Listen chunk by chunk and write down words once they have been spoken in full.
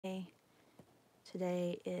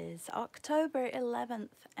Today is October 11th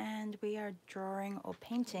and we are drawing or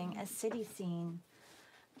painting a city scene.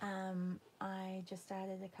 I just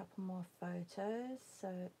added a couple more photos, so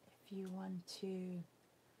if you want to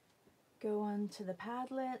go on to the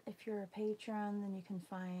Padlet, if you're a patron, then you can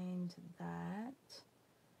find that.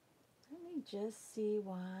 Let me just see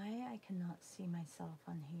why I cannot see myself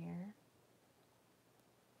on here.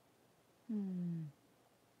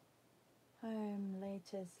 Home,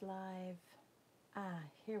 latest, live.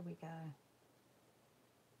 Here we go.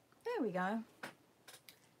 There we go.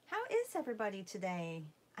 How is everybody today?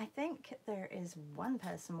 I think there is one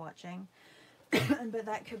person watching, but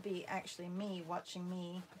that could be actually me watching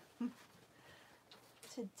me.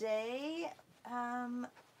 Today,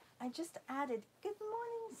 I just added, good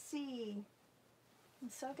morning, C. I'm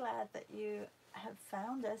so glad that you have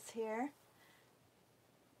found us here.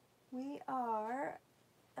 We are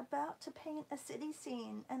about to paint a city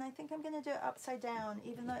scene, and I think I'm going to do it upside down,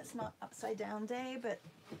 even though it's not upside down day, but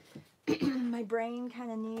my brain kind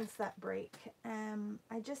of needs that break.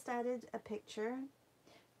 I just added a picture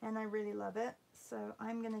and I really love it, so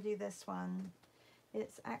I'm going to do this one.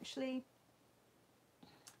 It's actually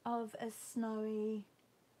of a snowy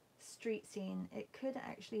street scene. It could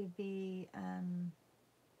actually be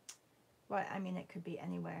well, I mean, it could be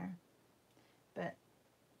anywhere, but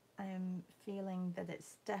I'm feeling that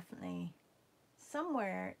it's definitely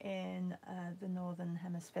somewhere in the northern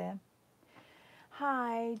hemisphere.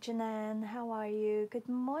 Hi Janan, how are you? Good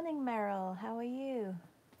morning Meryl, how are you?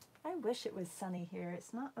 I wish it was sunny here.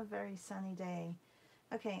 It's not a very sunny day.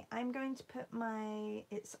 Okay, I'm going to put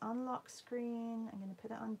it's on lock screen. I'm going to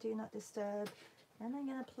put it on do not disturb, and I'm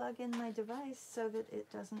going to plug in my device so that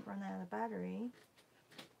it doesn't run out of battery.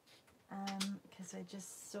 Because I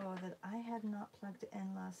just saw that I had not plugged it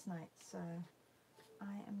in last night, so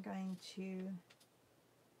I am going to,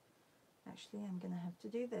 actually I'm going to have to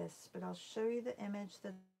do this, but I'll show you the image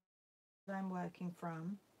that I'm working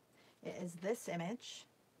from. It is this image,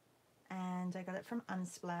 and I got it from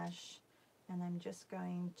Unsplash, and I'm just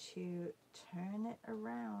going to turn it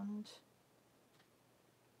around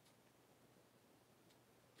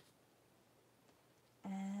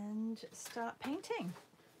and start painting.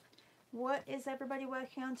 What is everybody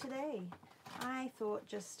working on today? I thought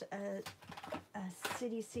just a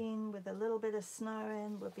city scene with a little bit of snow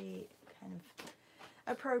in would be kind of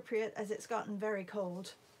appropriate, as it's gotten very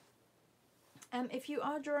cold. If you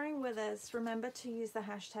are drawing with us, remember to use the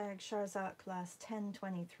hashtag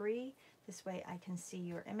SharzArtClass1023. This way I can see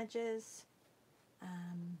your images. I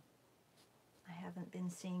haven't been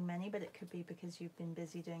seeing many, but it could be because you've been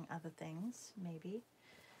busy doing other things, maybe.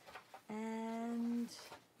 And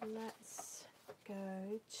let's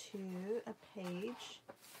go to a page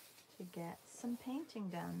to get some painting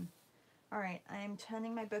done. All right, I'm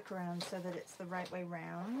turning my book around so that it's the right way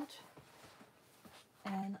round.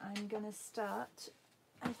 And I'm gonna start,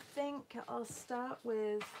 I think I'll start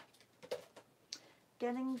with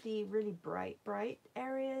getting the really bright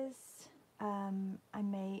areas. I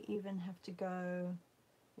may even have to go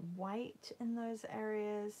white in those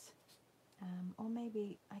areas. Or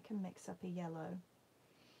maybe I can mix up a yellow.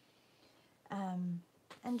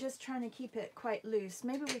 And just trying to keep it quite loose.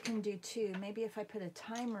 Maybe we can do two. Maybe if I put a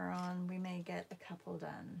timer on, we may get a couple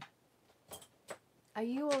done. Are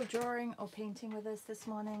you all drawing or painting with us this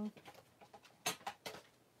morning?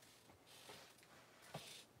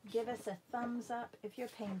 Give us a thumbs up if you're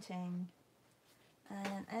painting.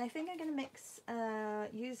 And I think I'm going to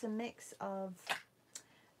use a mix of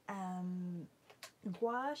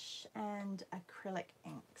gouache and acrylic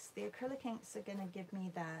inks. The acrylic inks are going to give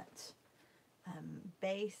me that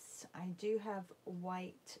base. I do have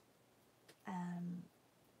white, I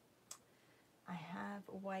have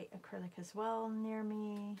white acrylic as well near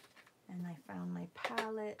me, and I found my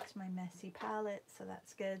palette, my messy palette, so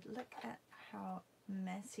that's good. Look at how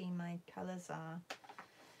messy my colors are.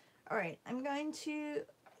 All right, I'm going to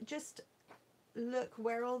just look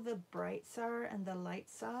where all the brights are and the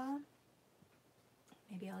lights are.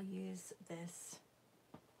 Maybe I'll use this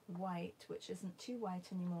white, which isn't too white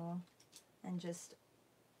anymore, and just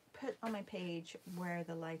put on my page where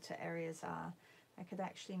the lighter areas are. I could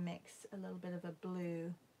actually mix a little bit of a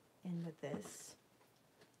blue in with this.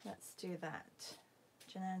 Let's do that.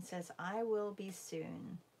 Janan says, I will be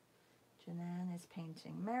soon. Janan is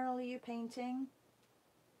painting. Meryl, are you painting?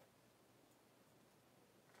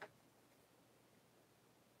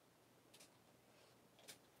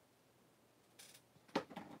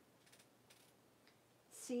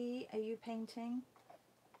 C, are you painting?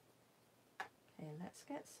 Okay, let's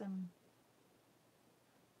get some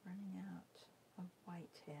running out of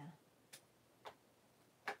white here.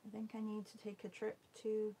 think I need to take a trip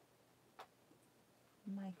to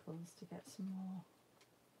Michael's to get some more.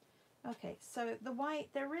 Okay, so the white,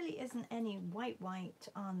 there really isn't any white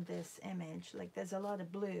on this image. Like there's a lot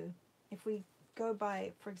of blue. If we go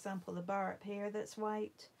by, for example, the bar up here that's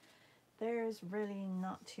white, there's really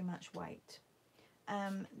not too much white.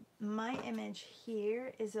 My image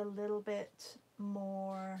here is a little bit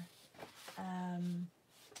more, how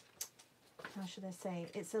should I say,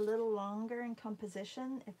 it's a little longer in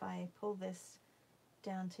composition. If I pull this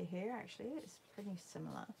down to here, actually it's pretty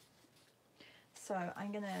similar. So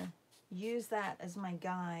I'm gonna use that as my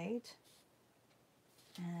guide,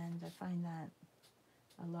 and I find that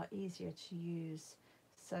a lot easier to use.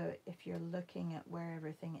 So if you're looking at where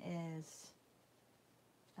everything is,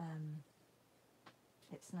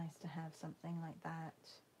 it's nice to have something like that.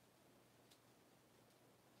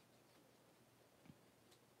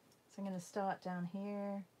 So I'm going to start down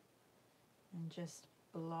here and just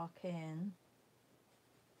block in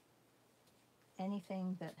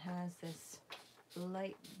anything that has this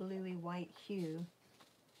light bluey white hue,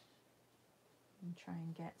 and try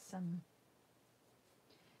and get some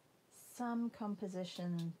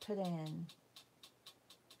composition put in.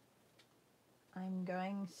 I'm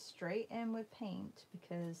going straight in with paint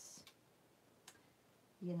because,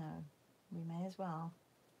 you know, we may as well.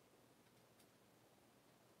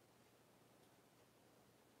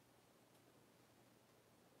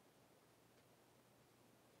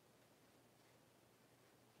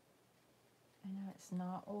 I know it's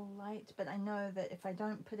not all light, but I know that if I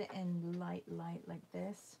don't put it in light like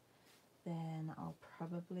this, then I'll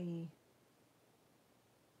probably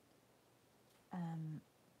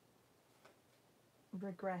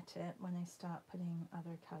regret it when I start putting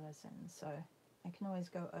other colors in. So I can always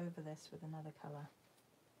go over this with another color.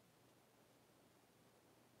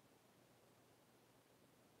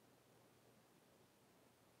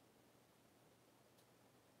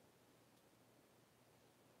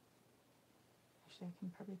 Actually, I can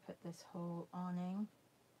probably put this whole awning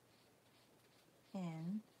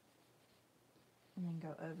in and then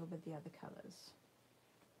go over with the other colors.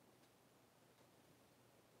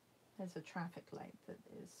 There's a traffic light that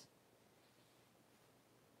is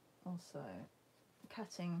also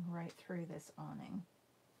cutting right through this awning.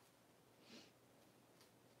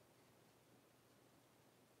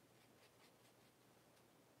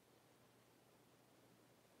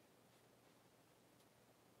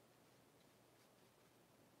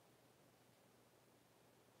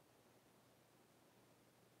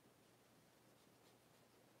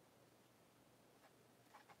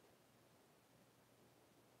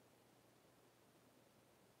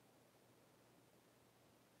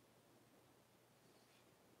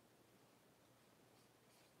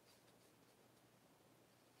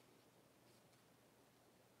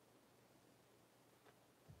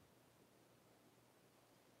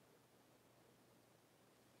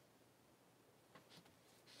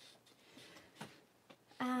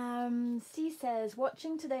 C says,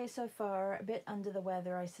 watching today so far, a bit under the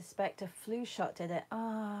weather. I suspect a flu shot did it.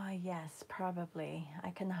 Ah, yes, probably.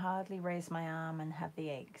 I can hardly raise my arm and have the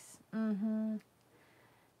aches.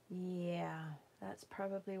 Yeah, that's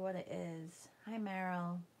probably what it is. Hi,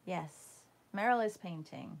 Meryl. Yes, Meryl is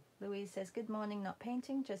painting. Louise says, good morning, not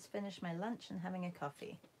painting, just finished my lunch and having a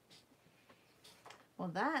coffee. Well,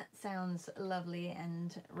 that sounds lovely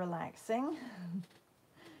and relaxing.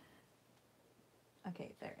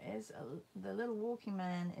 Okay, there is the little walking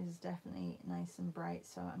man is definitely nice and bright,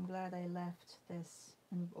 so I'm glad I left this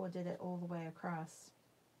or did it all the way across.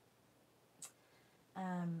 We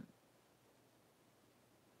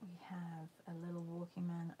have a little walking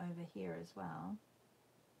man over here as well.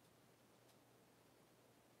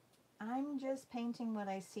 I'm just painting what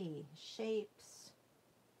I see, shapes,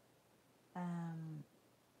 you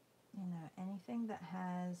know, anything that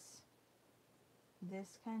has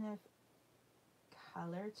this kind of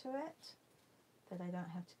color to it, that I don't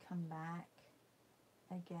have to come back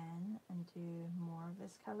again and do more of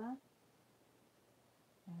this color.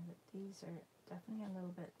 But these are definitely a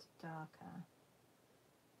little bit darker.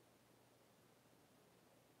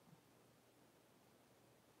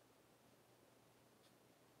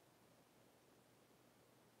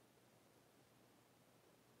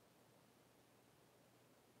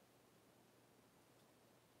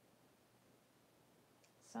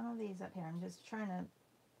 Some of these up here, I'm just trying to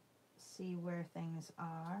see where things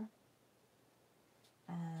are.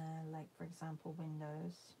 Like, for example,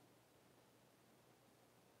 windows.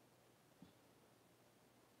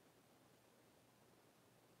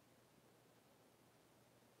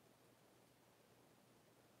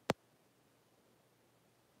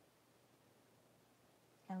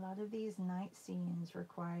 a lot of these night scenes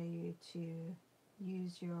require you to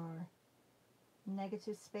use your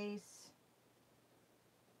negative space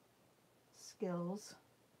skills.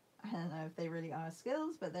 I don't know if they really are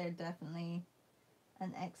skills, but they're definitely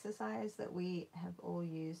an exercise that we have all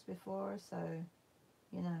used before. So,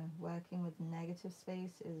 you know, working with negative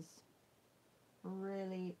space is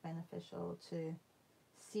really beneficial to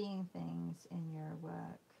seeing things in your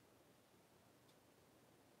work.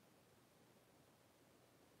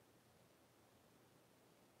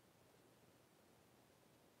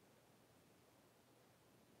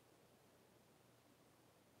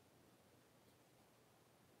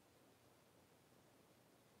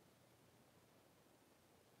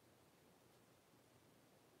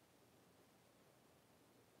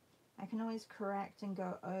 I can always correct and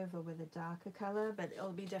go over with a darker color, but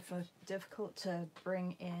it'll be difficult to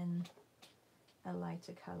bring in a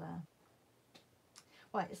lighter color.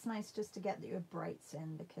 Well, it's nice just to get your brights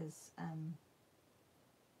in, because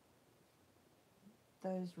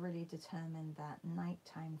those really determine that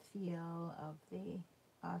nighttime feel of the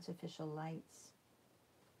artificial lights,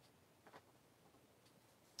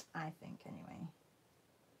 I think, anyway.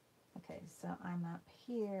 Okay, so I'm up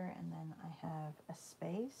here, and then I have a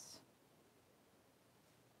space.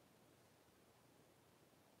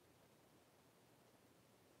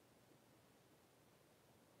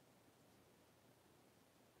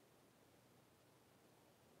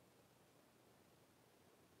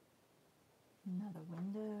 Another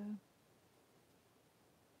window.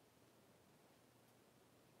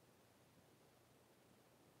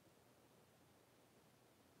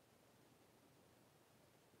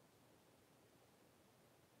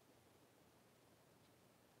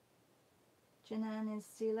 Janan, is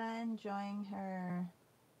Sila enjoying her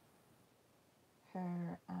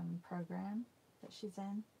program that she's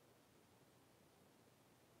in?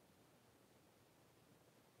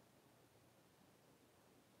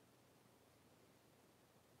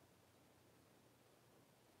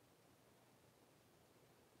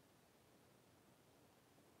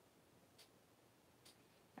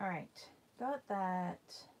 All right, got that.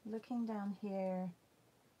 Looking down here,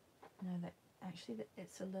 know that actually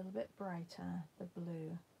it's a little bit brighter, the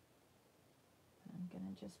blue. I'm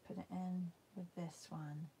gonna just put it in with this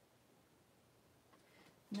one.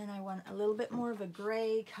 And then I want a little bit more of a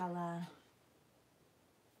gray color.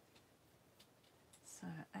 So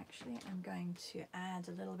actually I'm going to add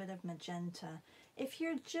a little bit of magenta. If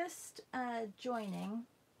you're just joining,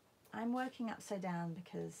 I'm working upside down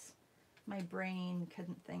because my brain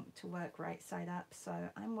couldn't think to work right side up, so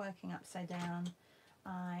I'm working upside down.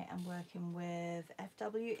 I am working with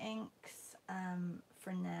FW inks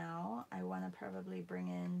for now. I want to probably bring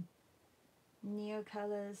in neo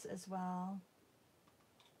colors as well.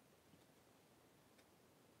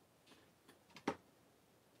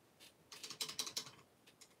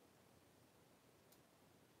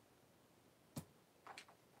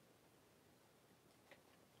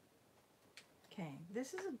 Okay,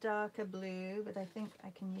 this is a darker blue, but I think I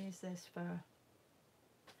can use this for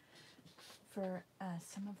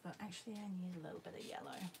some of the, actually I need a little bit of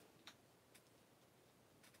yellow.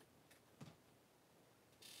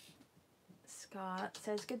 Scott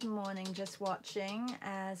says, good morning, just watching,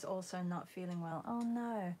 as also not feeling well. Oh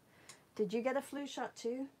no. Did you get a flu shot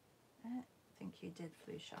too? I think you did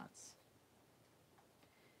flu shots.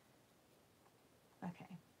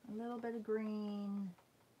 Okay, a little bit of green.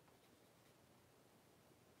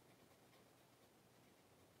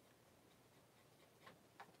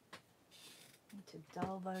 Need to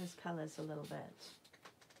dull those colors a little bit.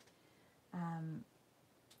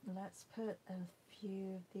 Let's put a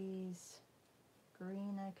few of these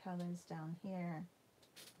greener colors down here,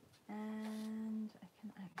 and I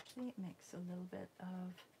can actually mix a little bit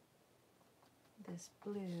of this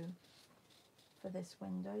blue for this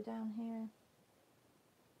window down here,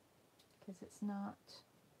 because it's not,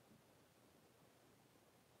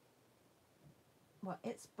 well,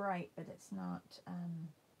 it's bright, but it's not, it's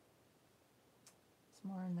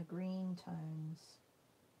more in the green tones.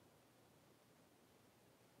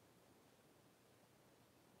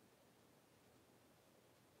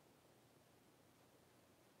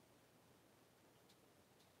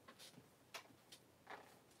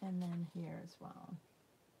 And then here as well.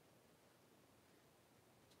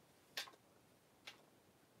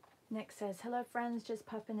 Nick says, hello friends, just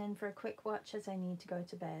popping in for a quick watch as I need to go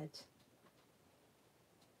to bed.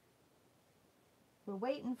 We're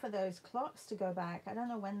waiting for those clocks to go back. I don't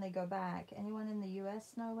know when they go back. Anyone in the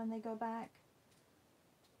US know when they go back?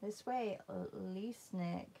 This way, at least,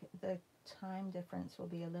 Nick, the time difference will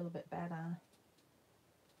be a little bit better.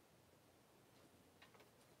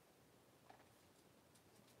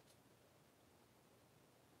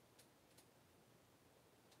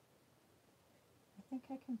 think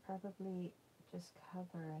I can probably just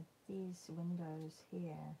cover these windows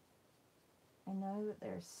here. I know that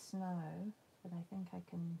there's snow, but I think I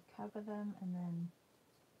can cover them and then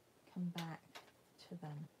come back to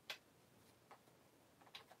them.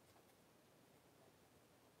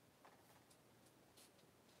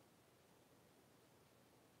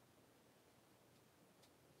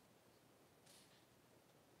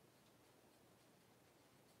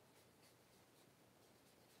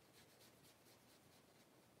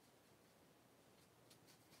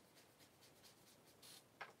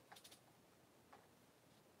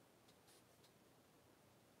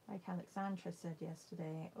 Like Alexandra said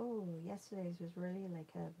yesterday, oh, yesterday's was really like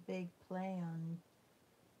a big play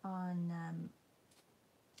on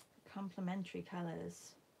complementary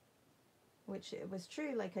colors, which it was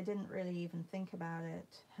true. Like I didn't really even think about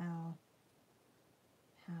it, how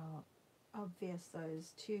obvious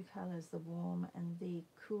those two colors, the warm and the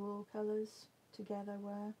cool colors together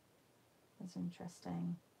were. It was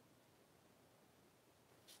interesting.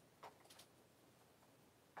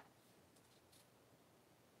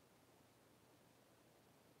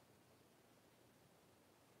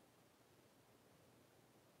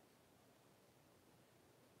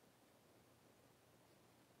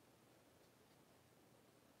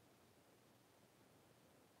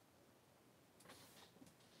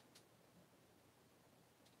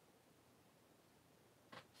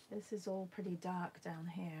 This is all pretty dark down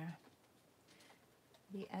here.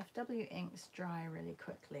 The FW inks dry really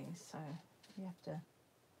quickly, so you have to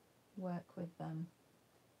work with them.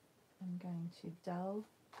 I'm going to dull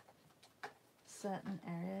certain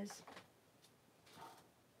areas.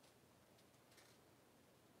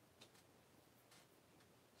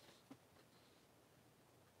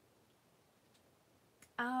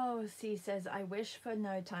 Oh, C says, I wish for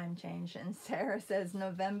no time change, and Sarah says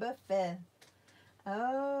November 5th.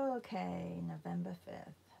 Okay, November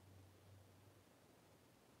 5th.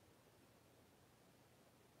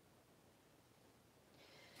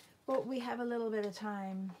 But we have a little bit of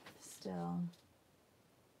time still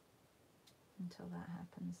until that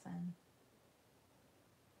happens then.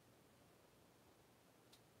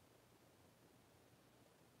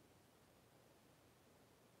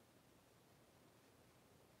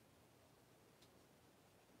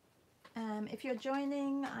 If you're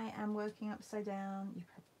joining, I am working upside down. You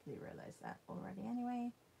probably realize that already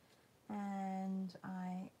anyway. And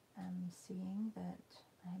I am seeing that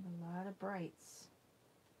I have a lot of brights.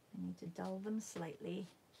 I need to dull them slightly.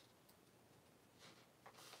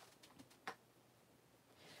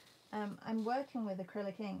 I'm working with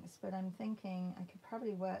acrylic inks, but I'm thinking I could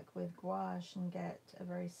probably work with gouache and get a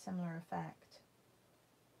very similar effect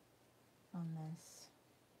on this.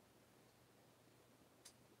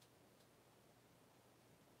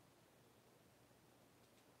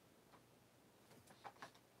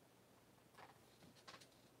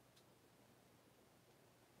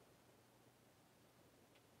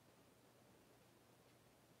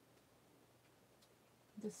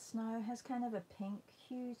 The snow has kind of a pink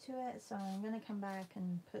hue to it, so I'm going to come back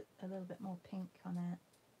and put a little bit more pink on it.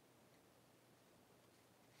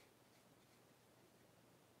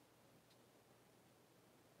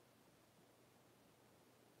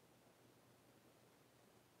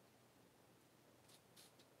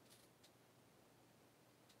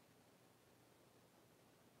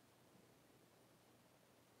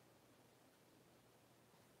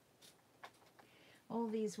 All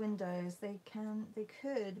these windows, they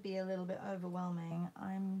could be a little bit overwhelming.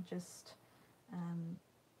 I'm just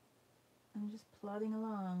plodding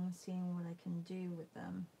along, seeing what I can do with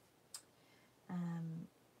them.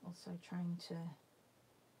 Also trying to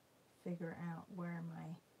figure out where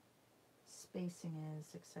my spacing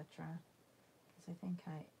is, etc. Because I think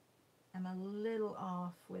I am a little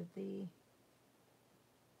off with the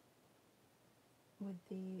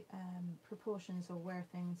proportions of where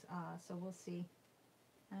things are, so we'll see.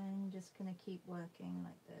 I'm just going to keep working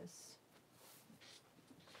like this.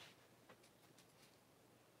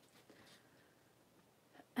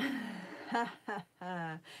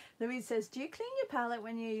 Louise says, do you clean your palette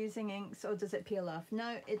when you're using inks, or does it peel off?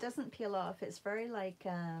 No, it doesn't peel off. It's very like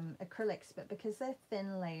acrylics, but because they're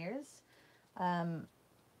thin layers,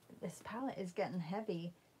 this palette is getting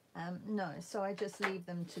heavy. No, so I just leave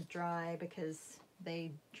them to dry because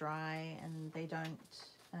they dry and they don't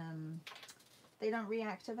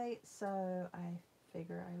reactivate, so I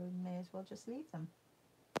figure I may as well just leave them.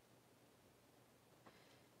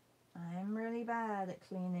 I'm really bad at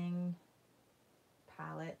cleaning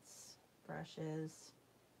palettes, brushes.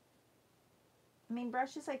 I mean,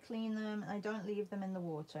 brushes, I clean them and I don't leave them in the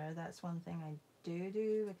water. That's one thing I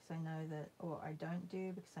do because I know that, or I don't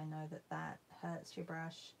do because I know that that hurts your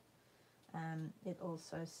brush. It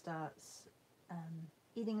also starts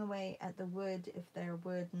eating away at the wood if they're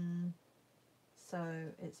wooden,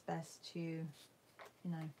 so it's best to, you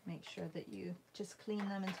know, make sure that you just clean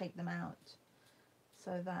them and take them out.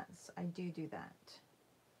 So that's, I do that.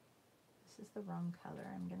 This is the wrong color.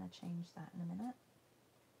 I'm going to change that in a minute.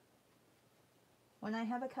 When I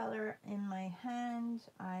have a color in my hand,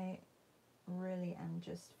 I really am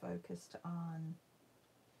just focused on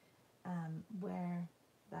where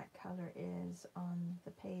that color is on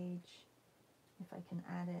the page. If I can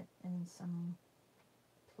add it in some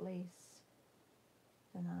place,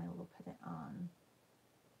 then I will put it on.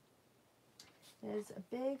 There's a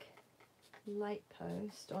big light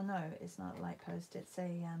post, or no, it's not a light post, it's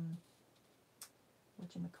a,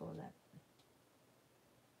 whatchamacallit,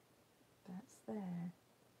 that's there.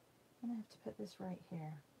 I'm going to have to put this right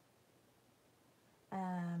here.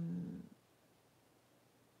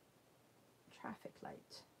 Traffic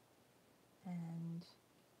light, and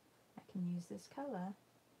I can use this color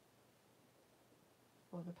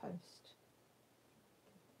for the post.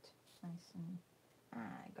 Nice and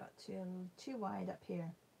I got too wide up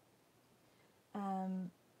here. Oh,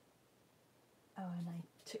 and I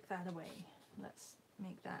took that away. Let's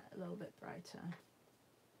make that a little bit brighter.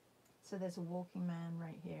 So there's a walking man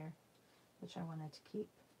right here, which I wanted to keep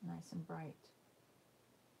nice and bright.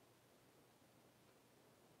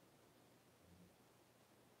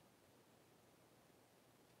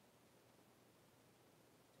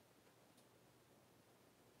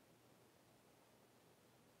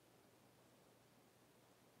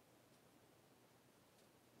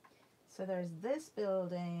 So there's this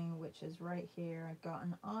building, which is right here. I've got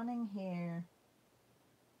an awning here.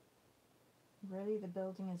 Really, the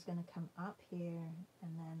building is going to come up here,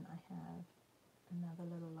 and then I have another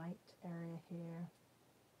little light area here.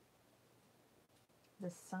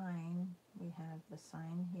 The sign, we have the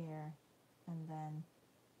sign here, and then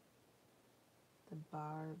the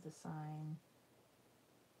bar of the sign.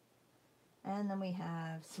 And then we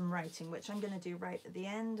have some writing, which I'm going to do right at the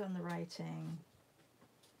end on the writing.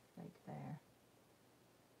 Right there.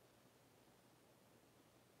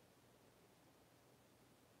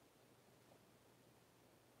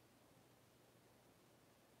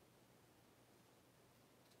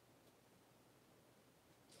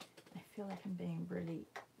 I feel like I'm being really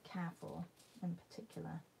careful in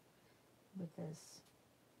particular with this.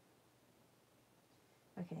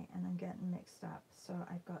 Okay, and I'm getting mixed up. So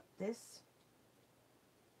I've got these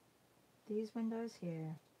windows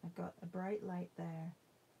here. I've got a bright light there.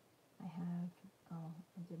 I have, oh,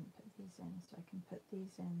 I didn't put these in, so I can put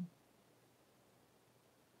these in.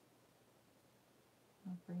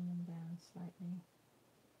 I'll bring them down slightly.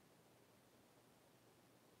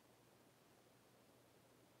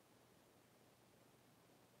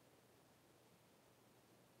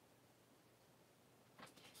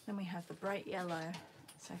 Then we have the bright yellow.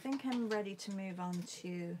 So I think I'm ready to move on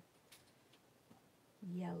to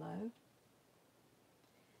yellow.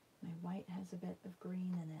 My white has a bit of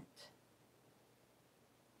green in it.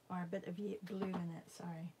 Or a bit of blue in it,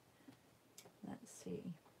 sorry. Let's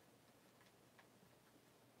see.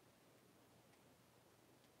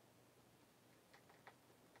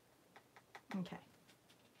 Okay.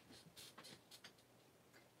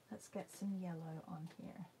 Let's get some yellow on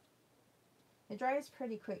here. It dries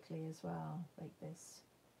pretty quickly as well, like this.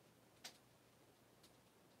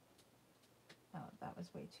 Oh, that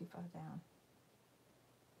was way too far down.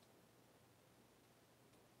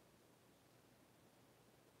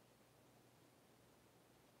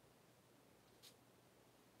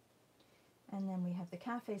 And then we have the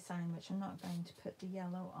cafe sign, which I'm not going to put the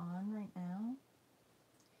yellow on right now,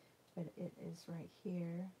 but it is right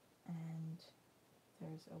here, and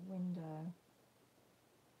there's a window.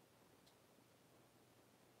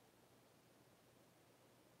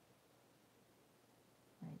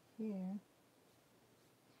 Right here,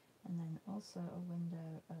 and then also a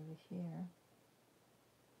window over here.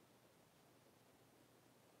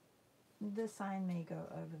 The sign may go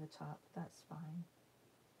over the top, that's fine.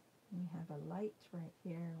 We have a light right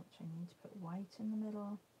here, which I need to put white in the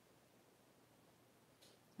middle.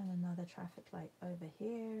 And another traffic light over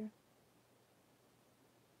here.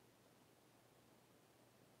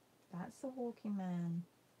 That's the walking man.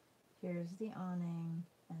 Here's the awning,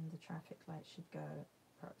 and the traffic light should go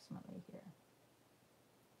approximately here.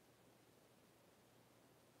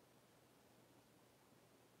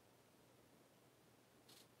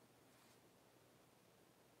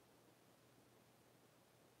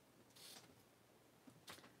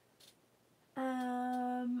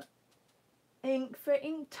 Ink for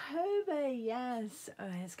Inktober, yes. Oh,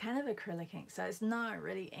 it's kind of acrylic ink, so it's not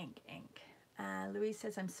really ink. Louise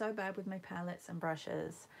says, I'm so bad with my palettes and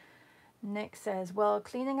brushes. Nick says, well,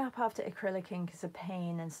 cleaning up after acrylic ink is a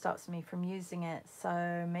pain and stops me from using it,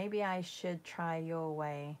 so maybe I should try your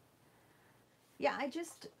way. Yeah, I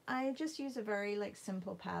just use a very like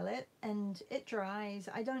simple palette and it dries.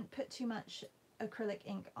 I don't put too much acrylic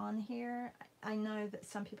ink on here. I know that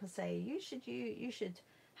some people say you should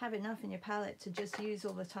have enough in your palette to just use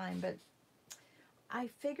all the time, but I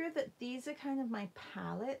figure that these are kind of my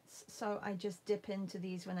palettes, so I just dip into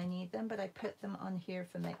these when I need them, but I put them on here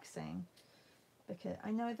for mixing. Because I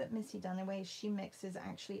know that Missy Dunaway, she mixes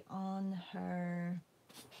actually on her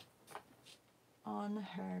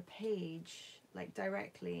page, like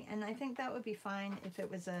directly, and I think that would be fine if it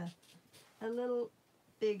was a little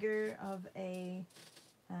bigger of a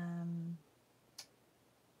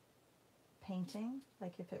painting,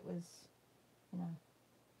 like if it was, you know,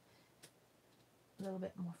 a little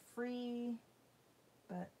bit more free,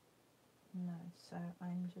 but no, so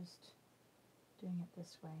I'm just doing it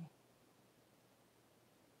this way.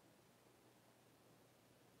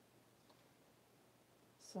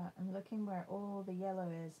 So I'm looking where all the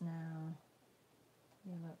yellow is now,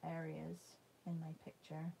 yellow areas in my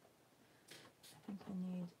picture. I think I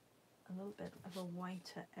need a little bit of a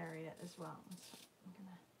whiter area as well. So I'm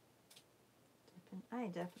gonna dip in. I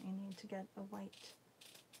definitely need to get a white.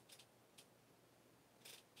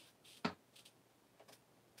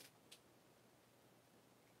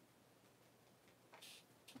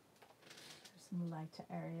 Some lighter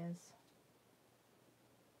areas.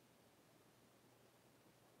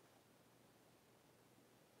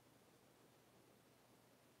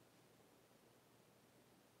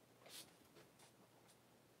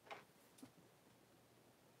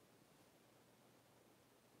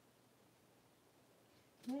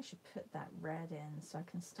 Maybe I should put that red in so I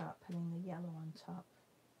can start putting the yellow on top.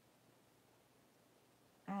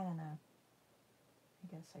 I don't know. I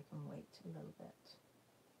guess I can wait a little bit.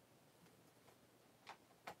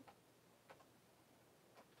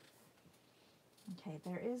 Okay,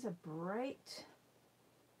 there is a bright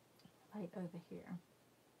light over here.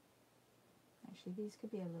 Actually, these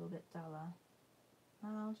could be a little bit duller.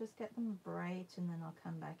 I'll just get them bright and then I'll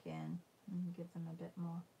come back in and give them a bit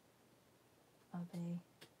more of a...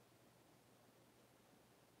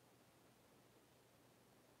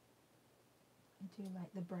 I do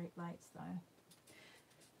like the bright lights though.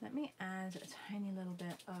 Let me add a tiny little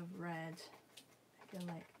bit of red. I feel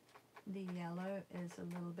like the yellow is a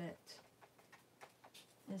little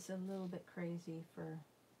bit crazy for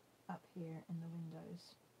up here in the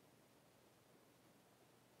windows.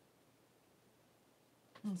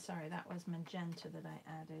 And sorry, that was magenta that I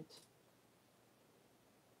added.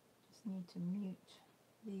 Just need to mute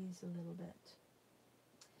these a little bit.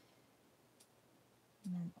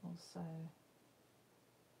 And then also,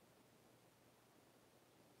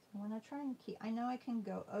 so I want to try and keep, I know I can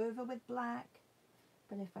go over with black,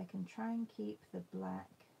 but if I can try and keep the black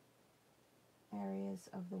areas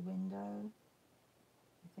of the window,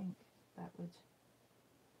 I think that would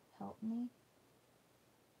help me.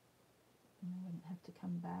 And I wouldn't have to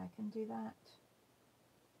come back and do that.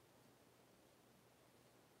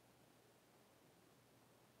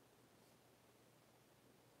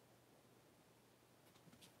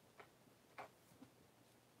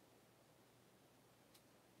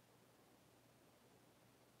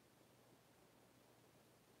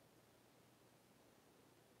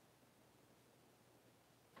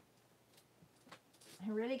 I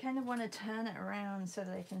really kind of want to turn it around so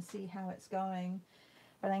that I can see how it's going,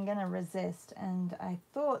 but I'm going to resist, and I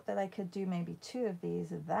thought that I could do maybe 2 of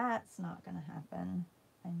these. That's not going to happen.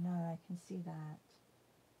 I know, I can see that.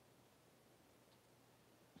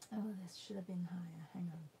 Oh, this should have been higher.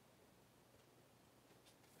 Hang on.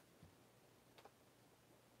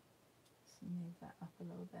 Let's move that up a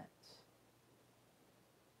little bit.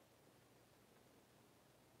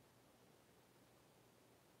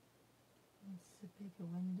 It's a bigger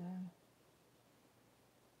window.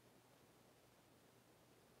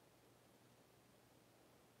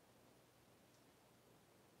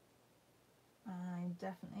 I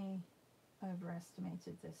definitely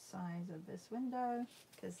overestimated the size of this window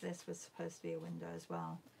because this was supposed to be a window as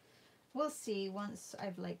well. We'll see once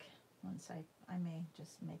I've I may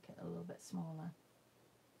just make it a little bit smaller.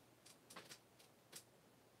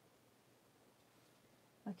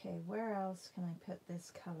 Okay, where else can I put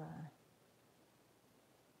this color?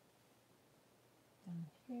 Down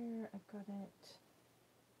here, I've got it.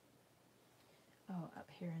 Oh, up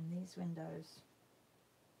here in these windows.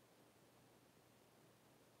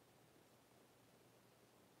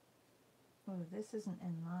 Oh, this isn't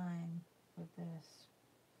in line with this.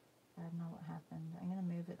 I don't know what happened. I'm going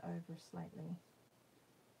to move it over slightly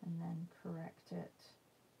and then correct it.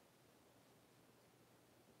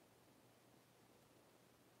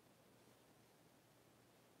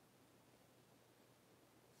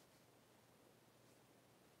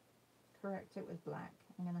 Correct it with black.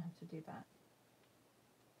 I'm going to have to do that.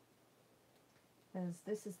 Because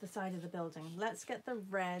this is the side of the building. Let's get the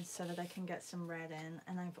red so that I can get some red in.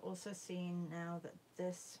 And I've also seen now that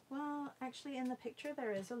this, well, actually in the picture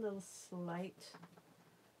there is a little slight,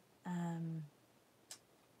 what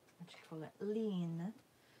do you call it, lean.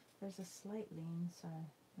 There's a slight lean, so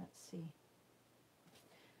let's see.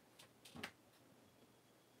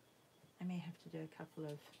 I may have to do a couple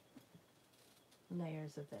of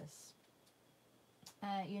layers of this.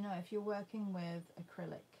 You know, if you're working with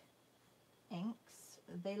acrylic inks,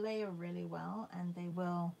 they layer really well and they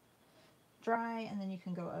will dry, and then you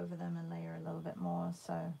can go over them and layer a little bit more.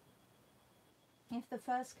 So if the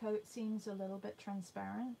first coat seems a little bit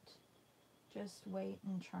transparent, just wait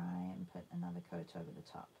and try and put another coat over the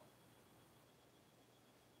top.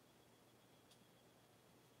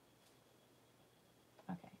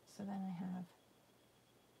 Okay, so then I have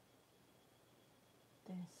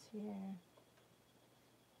this here.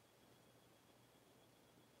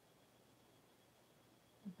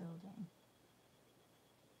 The building.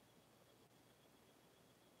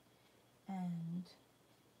 And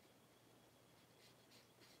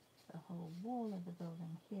the whole wall of the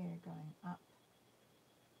building here going up.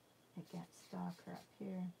 It gets darker up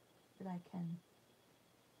here, but I can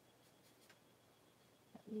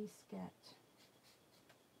at least get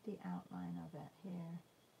the outline of it here.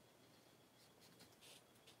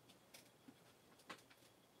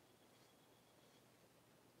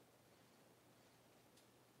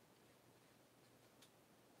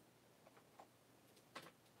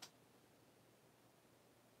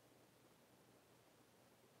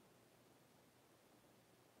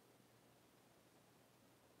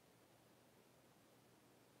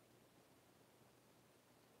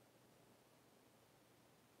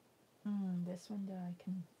 This window I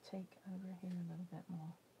can take over here a little bit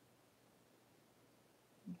more.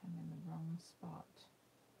 I think I'm in the wrong spot.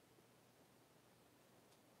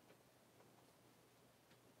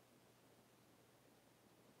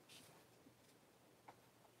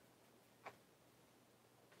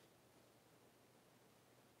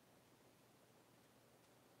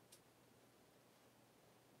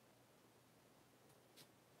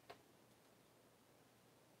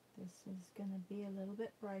 This is going to be a little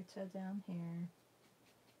bit brighter down here.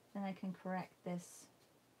 Then I can correct this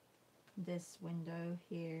window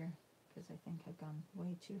here, because I think I've gone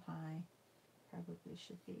way too high. Probably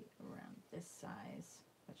should be around this size,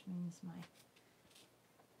 which means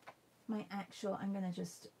my actual, I'm going to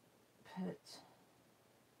just put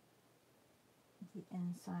the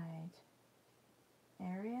inside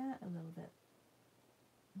area a little bit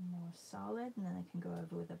more solid, and then I can go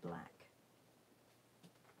over with a black.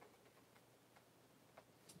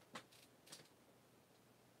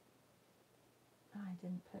 I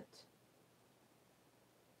didn't put,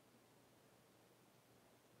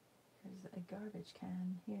 there's a garbage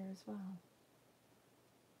can here as well.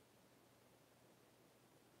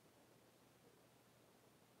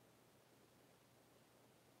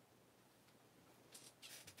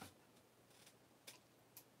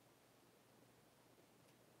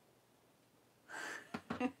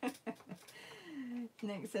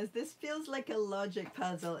 Nick says, this feels like a logic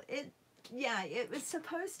puzzle. Yeah, it was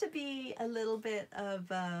supposed to be a little bit of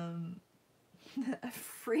a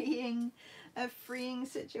freeing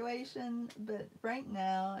situation, but right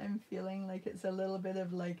now I'm feeling like it's a little bit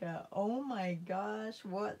of like a, oh my gosh,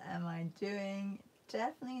 what am I doing?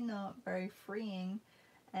 Definitely not very freeing.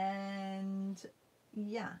 And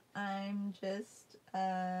yeah, I'm just,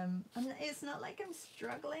 it's not like I'm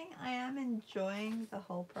struggling. I am enjoying the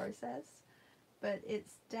whole process. But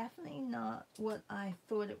it's definitely not what I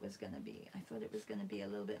thought it was going to be. I thought it was going to be a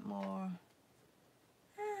little bit more,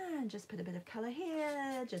 just put a bit of color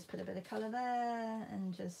here, just put a bit of color there,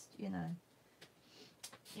 and just, you know,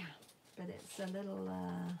 yeah. But it's a little,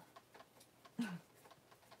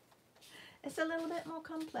 it's a little bit more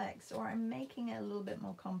complex, or I'm making it a little bit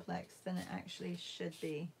more complex than it actually should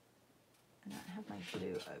be. And I have my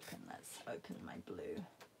blue open. Let's open my blue.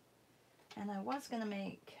 And I was going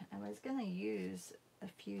to use a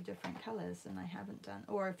few different colors, and I haven't done,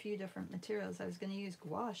 or a few different materials. I was going to use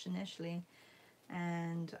gouache initially,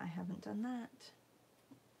 and I haven't done that.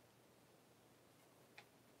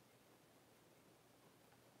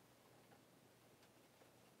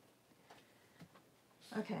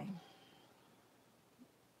 Okay.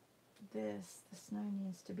 this, the snow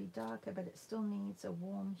needs to be darker, but it still needs a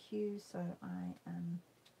warm hue, so I am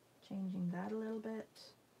changing that a little bit.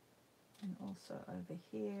 And also over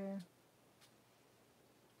here.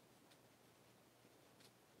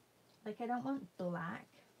 Like, I don't want black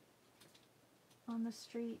on the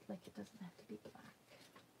street, like it doesn't have to be black.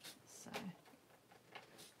 So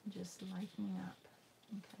I'm just lightening up.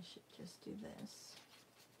 I think I should just do this.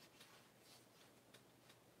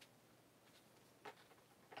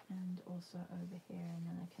 And also over here, and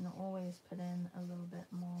then I can always put in a little bit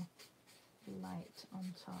more light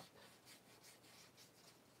on top.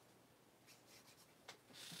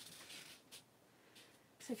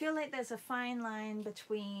 So I feel like there's a fine line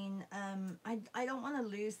between, I don't want to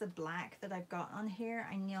lose the black that I've got on here.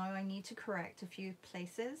 I know I need to correct a few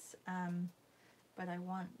places, but I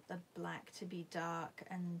want the black to be dark,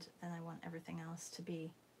 and then I want everything else to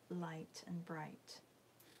be light and bright.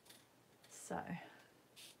 So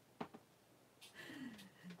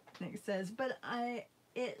Nick says, but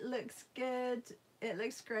it looks good, it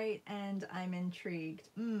looks great, and I'm intrigued.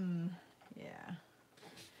 Yeah.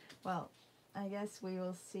 Well, I guess we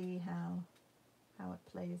will see how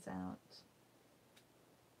it plays out.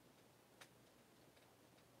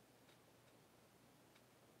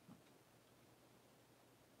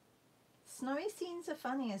 Snowy scenes are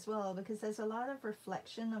funny as well because there's a lot of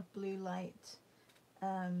reflection of blue light,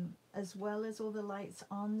 as well as all the lights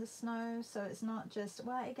on the snow. So it's not just,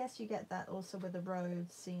 well, I guess you get that also with a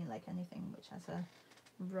road scene, like anything which has a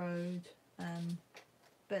road.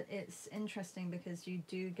 But it's interesting because you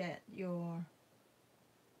do get your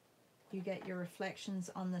reflections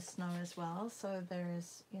on the snow as well. So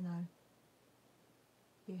there's, you know,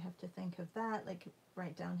 you have to think of that. Like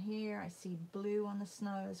right down here, I see blue on the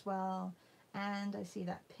snow as well. And I see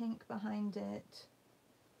that pink behind it.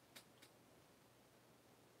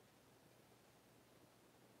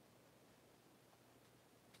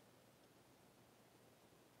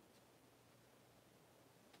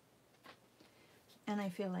 And I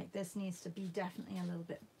feel like this needs to be definitely a little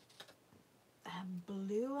bit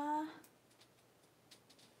bluer.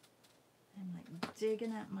 I'm like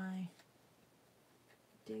digging at my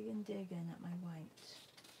white.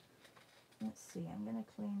 Let's see, I'm going to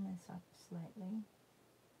clean this up slightly.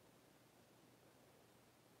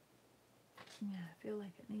 Yeah, I feel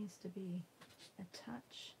like it needs to be a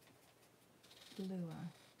touch bluer.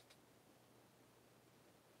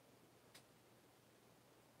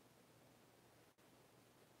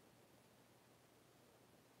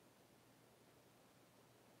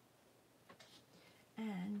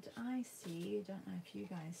 And I see, I don't know if you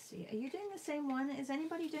guys see, are you doing the same one? Is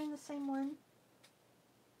anybody doing the same one?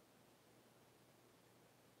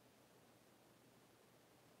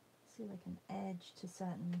 See like an edge to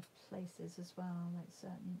certain places as well, like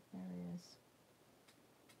certain areas.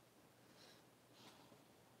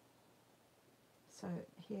 So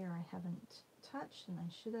here I haven't touched and I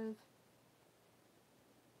should have.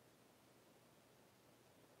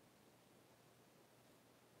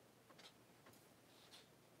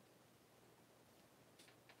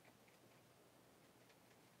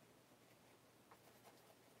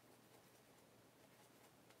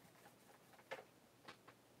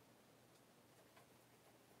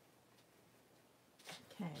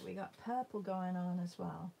 Okay, we got purple going on as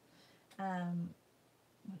well,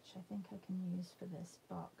 which I think I can use for this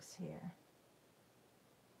box here.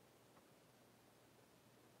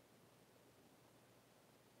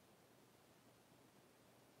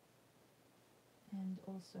 And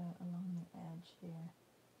also along the edge here.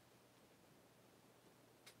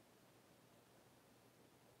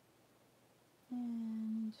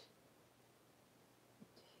 And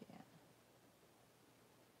here.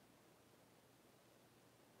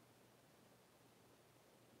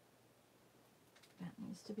 That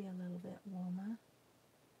needs to be a little bit warmer.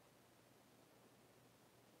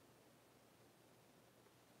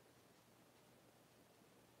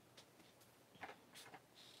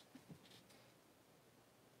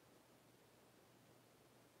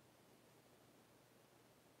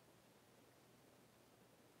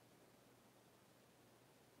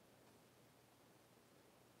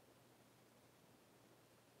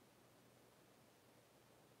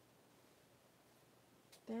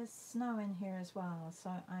 There's snow in here as well, so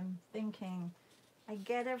I'm thinking I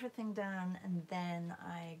get everything done and then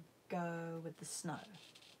I go with the snow.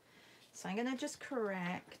 So I'm going to just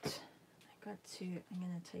correct. I'm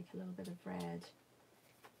going to take a little bit of red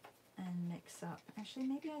and mix up. Actually,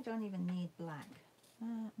 maybe I don't even need black.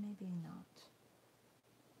 Maybe not.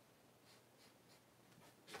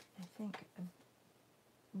 I think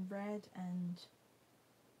red and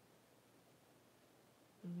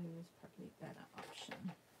blue is probably a better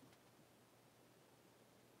option.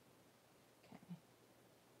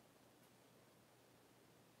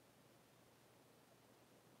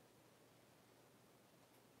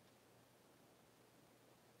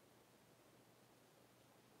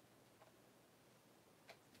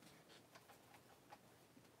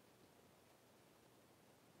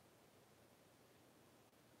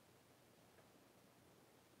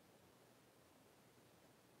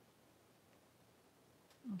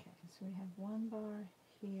 Okay, so we have one bar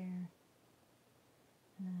here,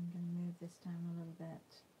 and then I'm going to move this down a little bit.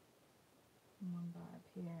 And one bar up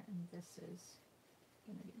here, and this is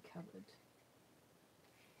going to be covered.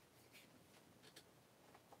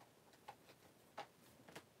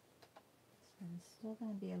 So there's still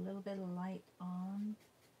going to be a little bit of light on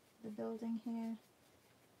the building here.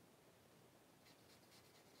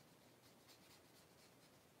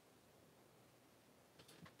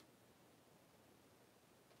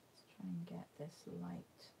 Let's try and get this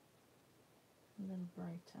light a little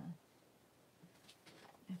brighter.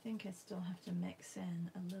 I think I still have to mix in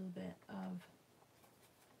a little bit of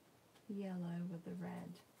yellow with the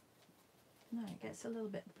red. No, it gets a little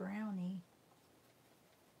bit browny.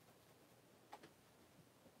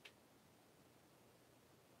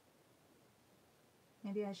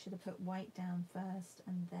 Maybe I should have put white down first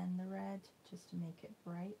and then the red, just to make it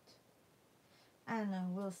bright. I don't know,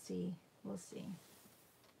 we'll see. We'll see.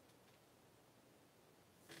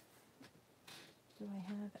 Do I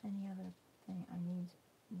have any other thing? I need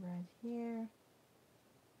red here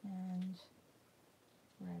and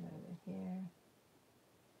red over here.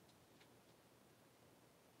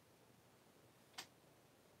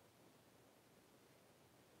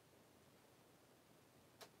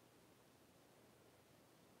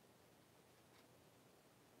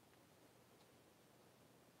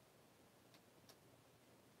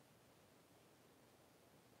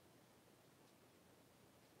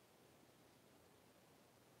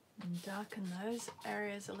 And darken those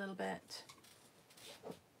areas a little bit.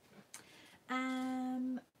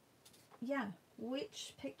 Yeah,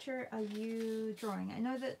 which picture are you drawing? I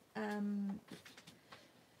know that,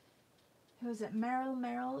 who is it?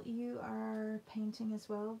 Meryl, you are painting as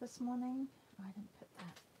well this morning. Oh, I didn't put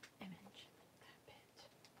that image, that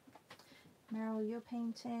bit. Meryl, you're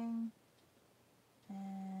painting.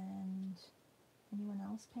 And anyone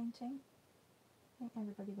else painting? I think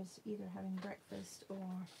everybody was either having breakfast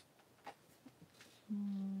or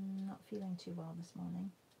not feeling too well this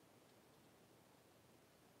morning.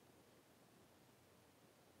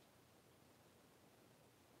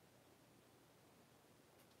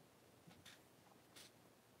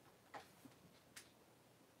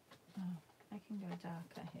 Oh, I can go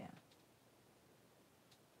darker here.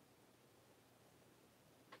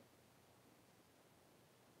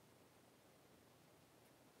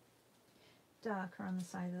 Darker on the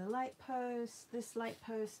side of the light post. This light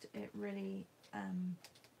post, it really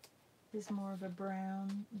is more of a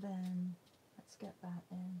brown than, let's get that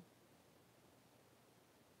in.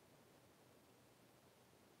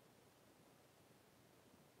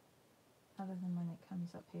 Other than when it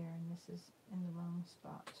comes up here and this is in the wrong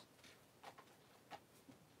spot.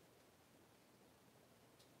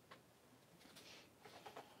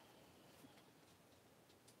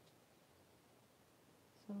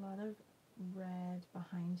 So a lot of red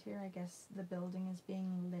behind here. I guess the building is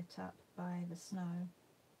being lit up by the snow.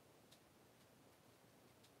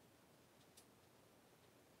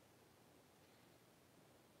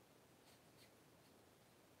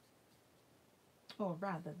 Or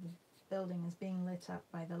rather, the building is being lit up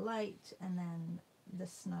by the light, and then the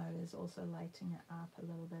snow is also lighting it up a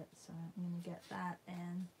little bit. So I'm going to get that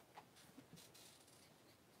in.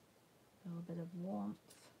 A little bit of warmth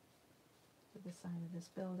to the side of this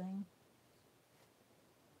building.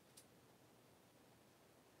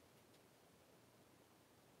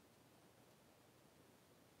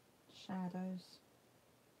 Shadows.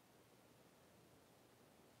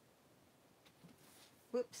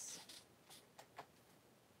 Whoops.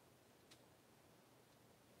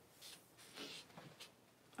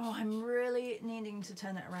 Oh, I'm really needing to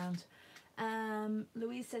turn it around.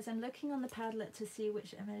 Louise says, I'm looking on the Padlet to see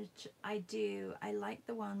which image I do. I like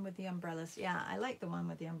the one with the umbrellas. Yeah, I like the one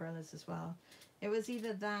with the umbrellas as well. It was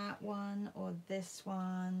either that one or this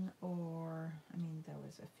one, or, I mean, there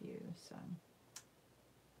was a few, so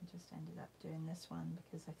I just ended up doing this one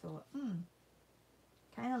because I thought,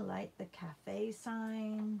 kind of like the cafe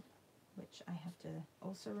sign, which I have to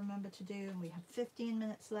also remember to do. We have 15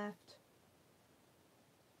 minutes left.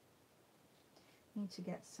 Need to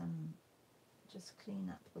get some, just clean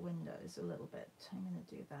up the windows a little bit. I'm going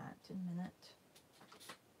to do that in a minute.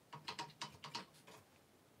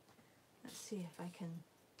 Let's see if I can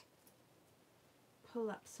pull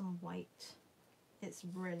up some white. It's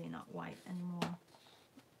really not white anymore.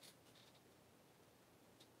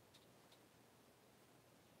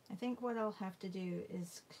 I think what I'll have to do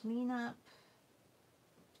is clean up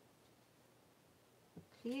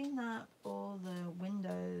all the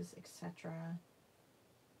windows, etc.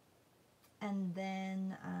 And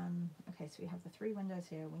then, okay, so we have the 3 windows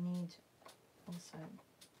here. We need also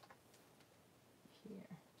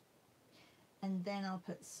here. And then I'll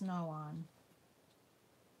put snow on.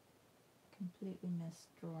 Completely missed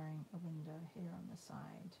drawing a window here on the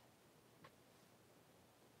side.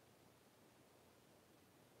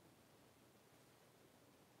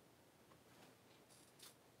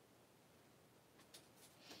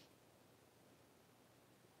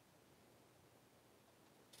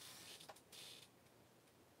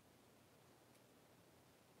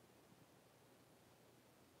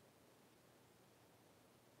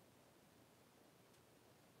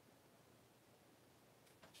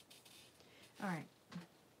 All right.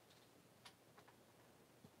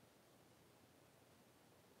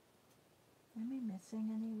 Am I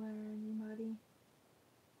missing anywhere, anybody?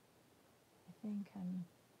 I think I'm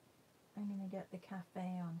going to get the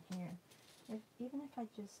cafe on here. Even if I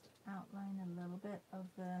just outline a little bit of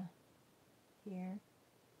the here,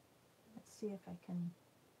 let's see if I can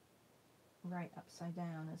write upside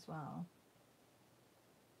down as well.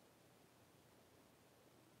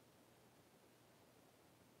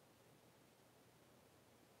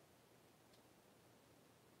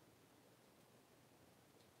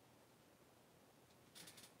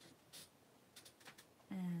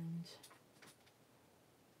 And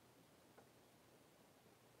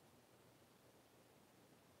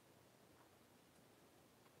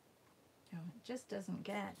oh, it just doesn't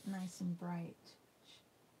get nice and bright.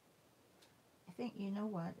 I think, you know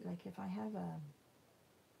what, like if I have a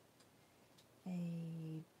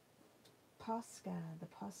Posca, the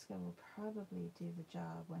Posca will probably do the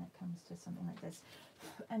job when it comes to something like this.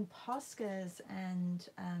 And Poscas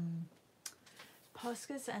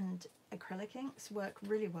and acrylic inks work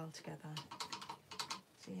really well together.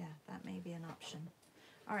 So yeah, that may be an option.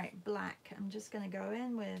 All right, black. I'm just going to go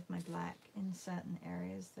in with my black in certain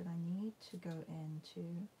areas that I need to go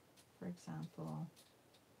into. For example,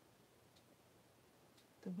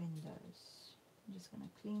 the windows. I'm just going to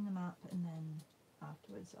clean them up, and then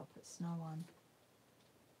afterwards I'll put snow on.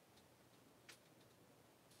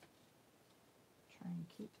 Try and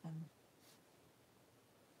keep them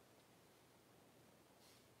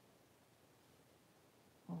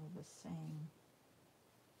all the same.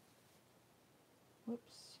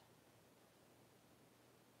 Whoops.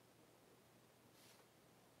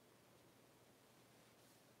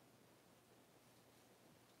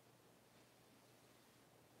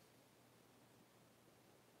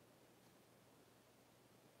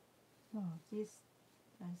 Oh, these,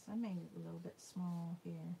 I made it a little bit small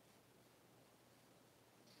here.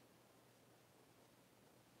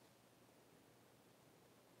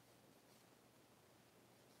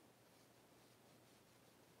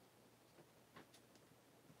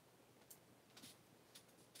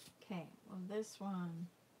 Okay, well this one,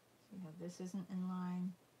 see how this isn't in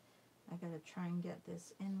line? I gotta try and get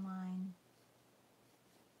this in line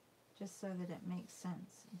just so that it makes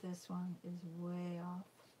sense. This one is way off.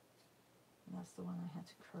 And that's the one I had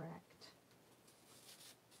to correct.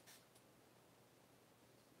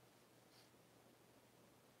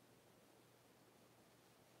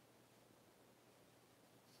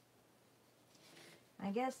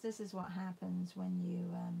 I guess this is what happens when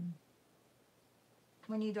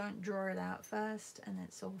you don't draw it out first and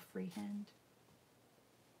it's all freehand.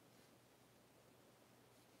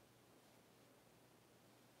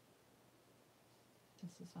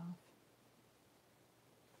 This is off.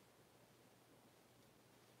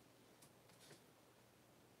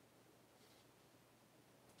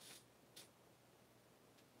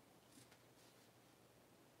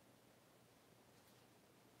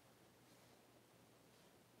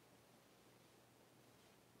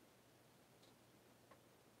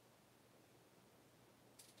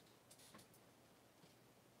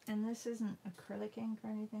 And this isn't acrylic ink or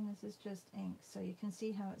anything, this is just ink. So you can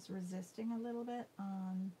see how it's resisting a little bit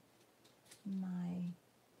on my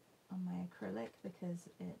acrylic because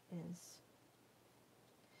it is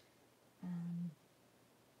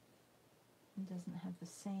it doesn't have the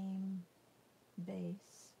same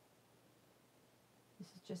base. This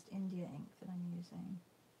is just India ink that I'm using.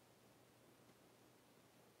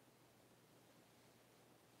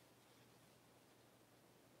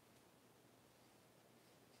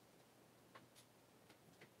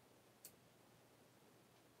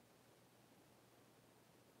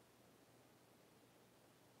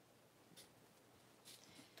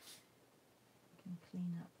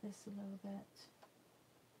 Clean up this a little bit.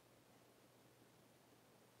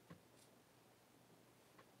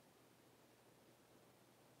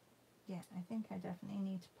 Yeah, I think I definitely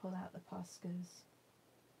need to pull out the Poscas.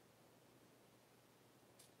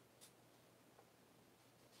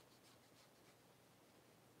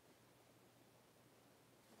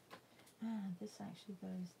 Ah, this actually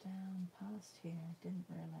goes down past here. I didn't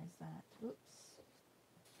realize that. Oops.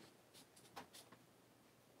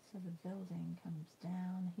 So the building comes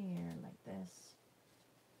down here like this.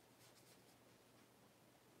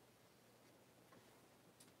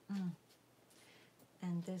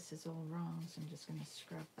 And this is all wrong, so I'm just going to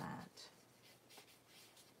scrub that.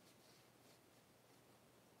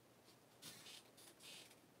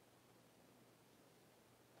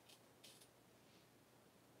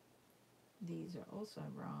 These are also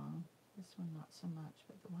wrong. This one not so much,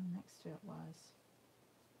 but the one next to it was.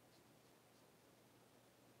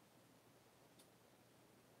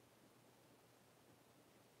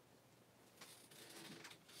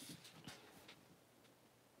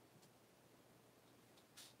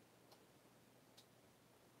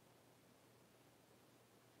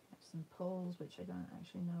 Some poles, which I don't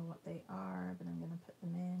actually know what they are, but I'm going to put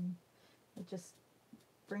them in. It just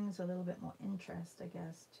brings a little bit more interest, I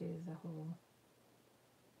guess, to the whole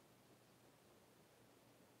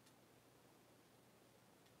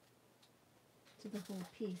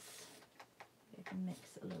piece. I can mix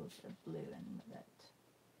a little bit of blue in with it.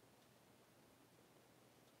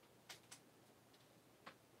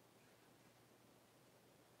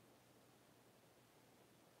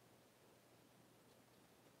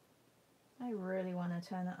 I really want to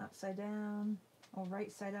turn it upside down, or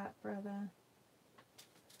right side up rather.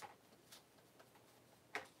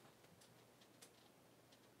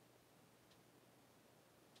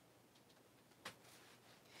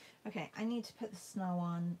 Okay, I need to put the snow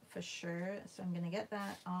on for sure, so I'm going to get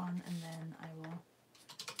that on and then I will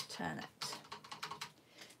turn it.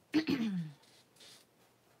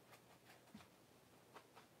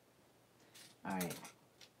 Alright,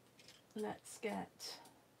 let's get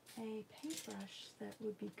a paintbrush that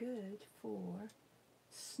would be good for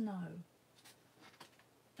snow.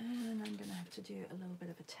 And I'm going to have to do a little bit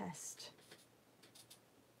of a test.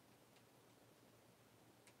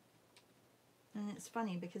 And it's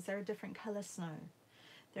funny because there are different colour snow.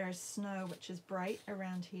 There is snow which is bright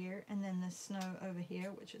around here, and then there's snow over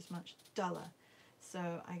here which is much duller.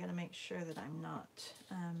 So I got to make sure that I'm not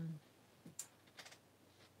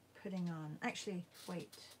putting on... Actually,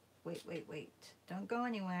 wait. Don't go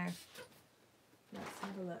anywhere. Let's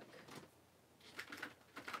have a look.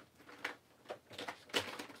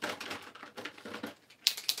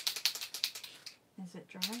 Is it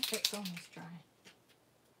dry? It's almost dry.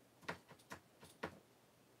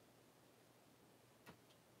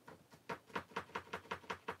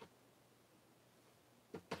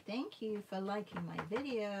 Thank you for liking my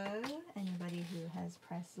video. Anybody who has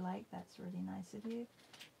pressed like, that's really nice of you.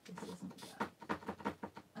 This isn't done.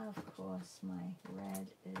 Of course, my red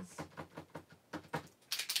is...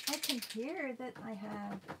 I can hear that I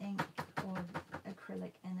have ink or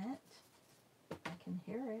acrylic in it. I can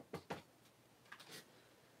hear it.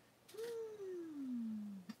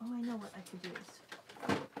 Oh, I know what I could use.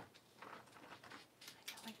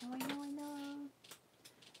 I know.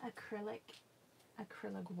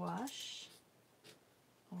 Acrylic wash.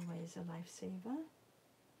 Always a lifesaver.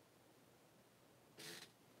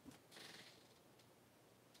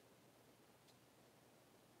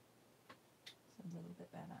 It's a little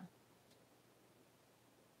bit better.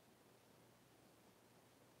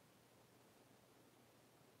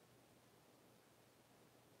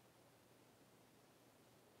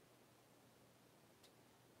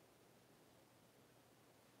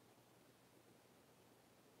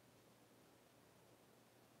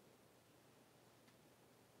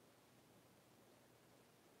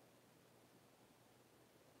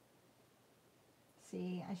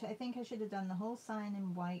 See, I think I should have done the whole sign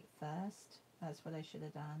in white first. That's what I should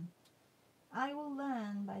have done. I will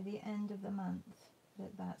learn by the end of the month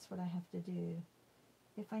that that's what I have to do.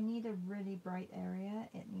 If I need a really bright area,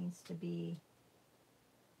 it needs to be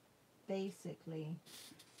basically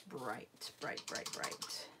bright.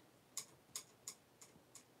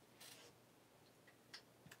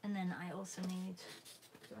 And then I also need,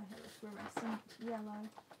 do I have a fluorescent yellow?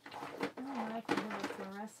 I don't know if I have a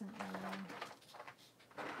fluorescent yellow.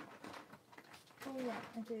 Oh yeah,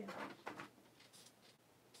 I do.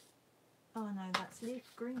 Oh no, that's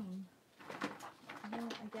leaf green. Well,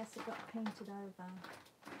 I guess it got painted over.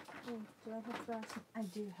 Oh, do I have fluorescent? I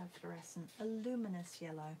do have fluorescent. A luminous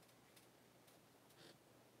yellow.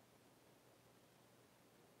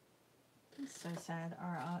 It's so sad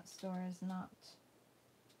our art store is not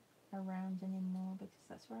around anymore because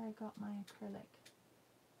that's where I got my acrylic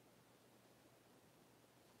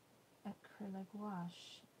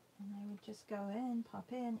wash. And I would just go in,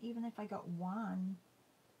 pop in, even if I got one,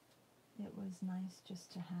 it was nice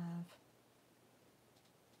just to have,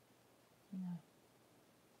 you know.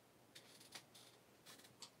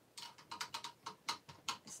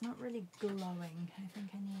 it's not really glowing. I think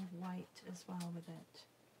I need white as well with it.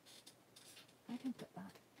 I can put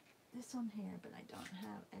this on here, but I don't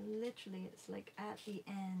have, literally it's like at the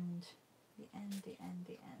end, the end.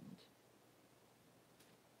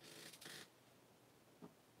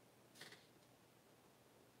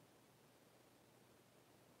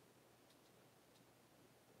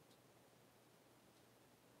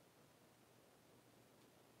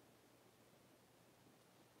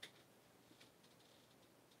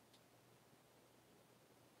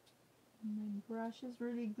 My brush is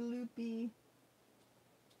really gloopy.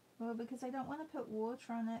 Well, because I don't want to put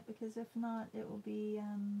water on it, because if not, it will be,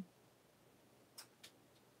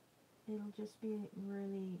 it'll just be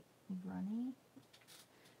really runny.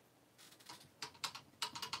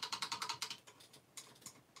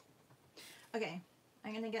 Okay,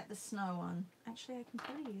 I'm going to get the snow on. Actually, I can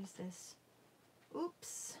probably use this.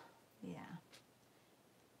 Oops. Yeah.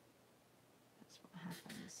 That's what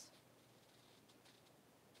happens.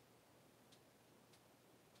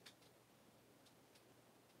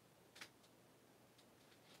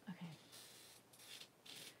 Okay.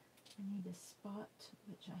 I need a spot,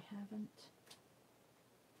 which I haven't.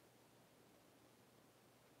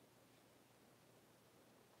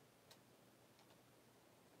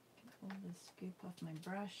 Get all the scoop off my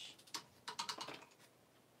brush.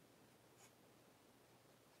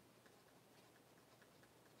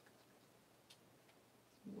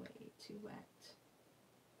 It's way too wet.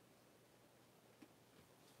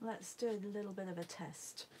 Let's do a little bit of a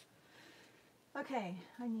test. Okay,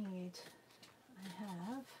 I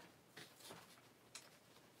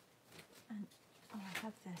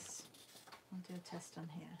have this. I'll do a test on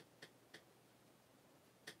here.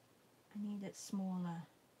 I need it smaller,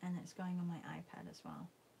 and it's going on my iPad as well.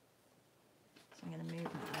 So I'm going to move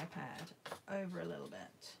my iPad over a little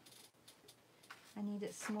bit. I need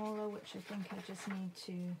it smaller, which I think I just need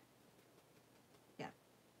to, yeah,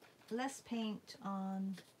 less paint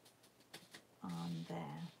on there.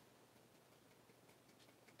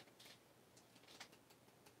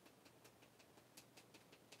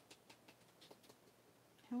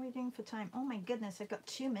 How are we doing for time? Oh my goodness, I've got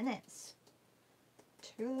 2 minutes.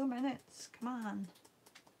 2 minutes, come on.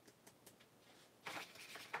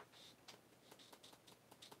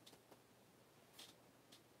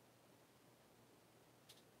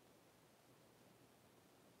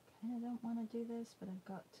 I don't want to do this, but I've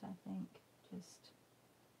got to, I think, just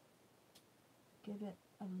give it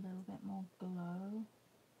a little bit more glow.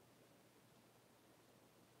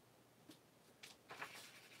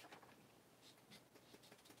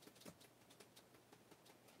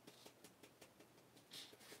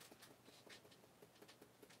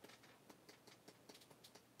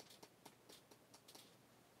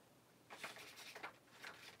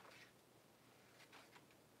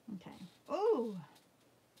 Okay. Oh,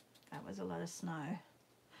 that was a lot of snow.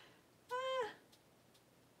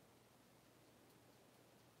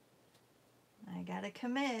 I gotta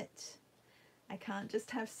commit. I can't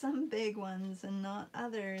just have some big ones and not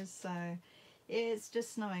others. So it's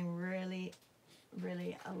just snowing really,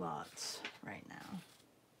 really a lot right now.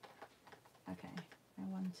 Okay,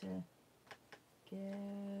 I want to give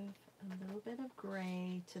a little bit of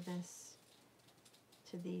gray to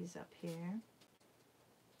these up here.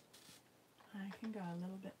 I can go a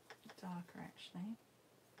little bit darker actually.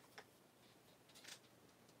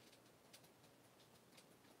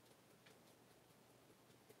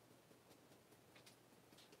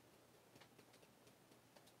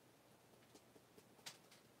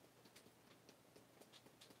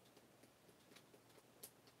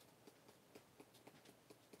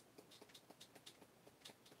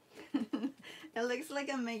 It looks like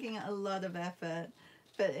I'm making a lot of effort,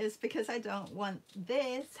 but it's because I don't want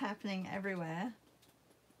this happening everywhere.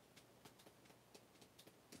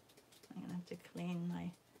 I'm gonna have to clean my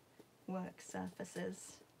work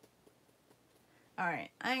surfaces. All right,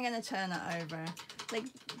 I'm gonna turn it over. Like,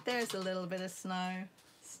 there's a little bit of snow.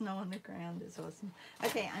 Snow on the ground is awesome.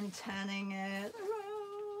 Okay, I'm turning it around.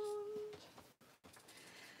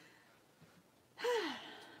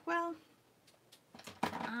 Well,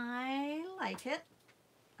 I like it.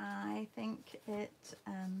 I think it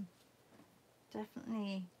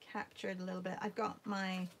definitely captured a little bit. I've got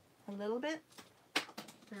a little bit.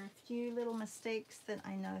 There are a few little mistakes that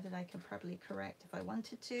I know that I could probably correct if I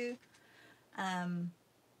wanted to.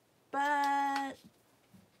 But I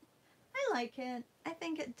like it. I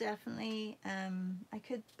think it definitely, I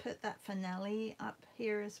could put that Fanelli up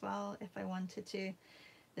here as well if I wanted to.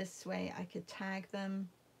 This way I could tag them.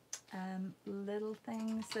 Little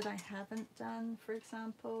things that I haven't done, for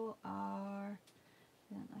example, are,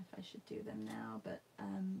 I don't know if I should do them now, but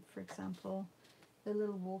for example, the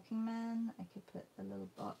little walking man. I could put a little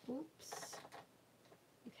box, oops,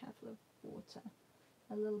 be careful of water.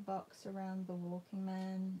 A little box around the walking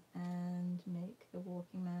man and make the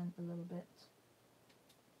walking man a little bit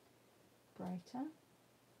brighter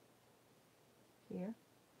here.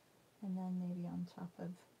 And then maybe on top of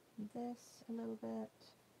this a little bit.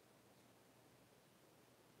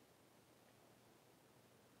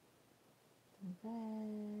 The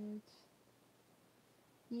red.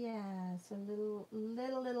 Yeah, so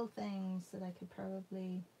little things that I could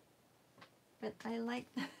probably, but I like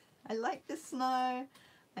I like the snow.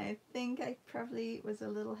 I think I probably was a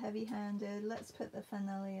little heavy-handed. Let's put the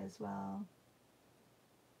Fanelli as well.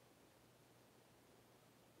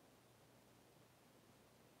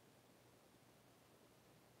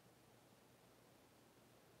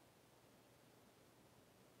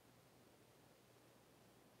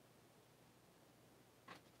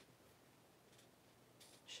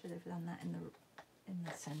 Should have done that in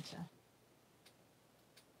the center.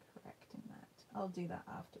 Correcting that. I'll do that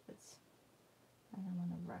afterwards. I don't want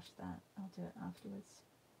to rush that. I'll do it afterwards.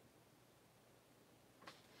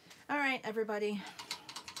 All right, everybody.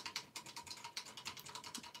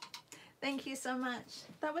 Thank you so much.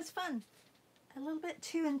 That was fun. A little bit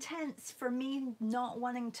too intense for me, not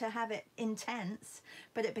wanting to have it intense,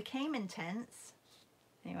 but it became intense.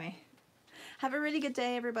 Anyway. Have a really good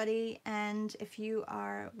day, everybody, and if you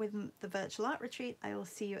are with the virtual art retreat, I will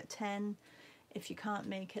see you at 10. If you can't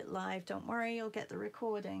make it live, don't worry, you'll get the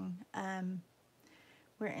recording.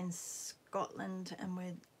 We're in Scotland and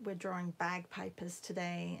we're drawing bagpipers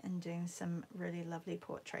today and doing some really lovely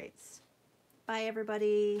portraits. Bye,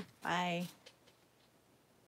 everybody. Bye.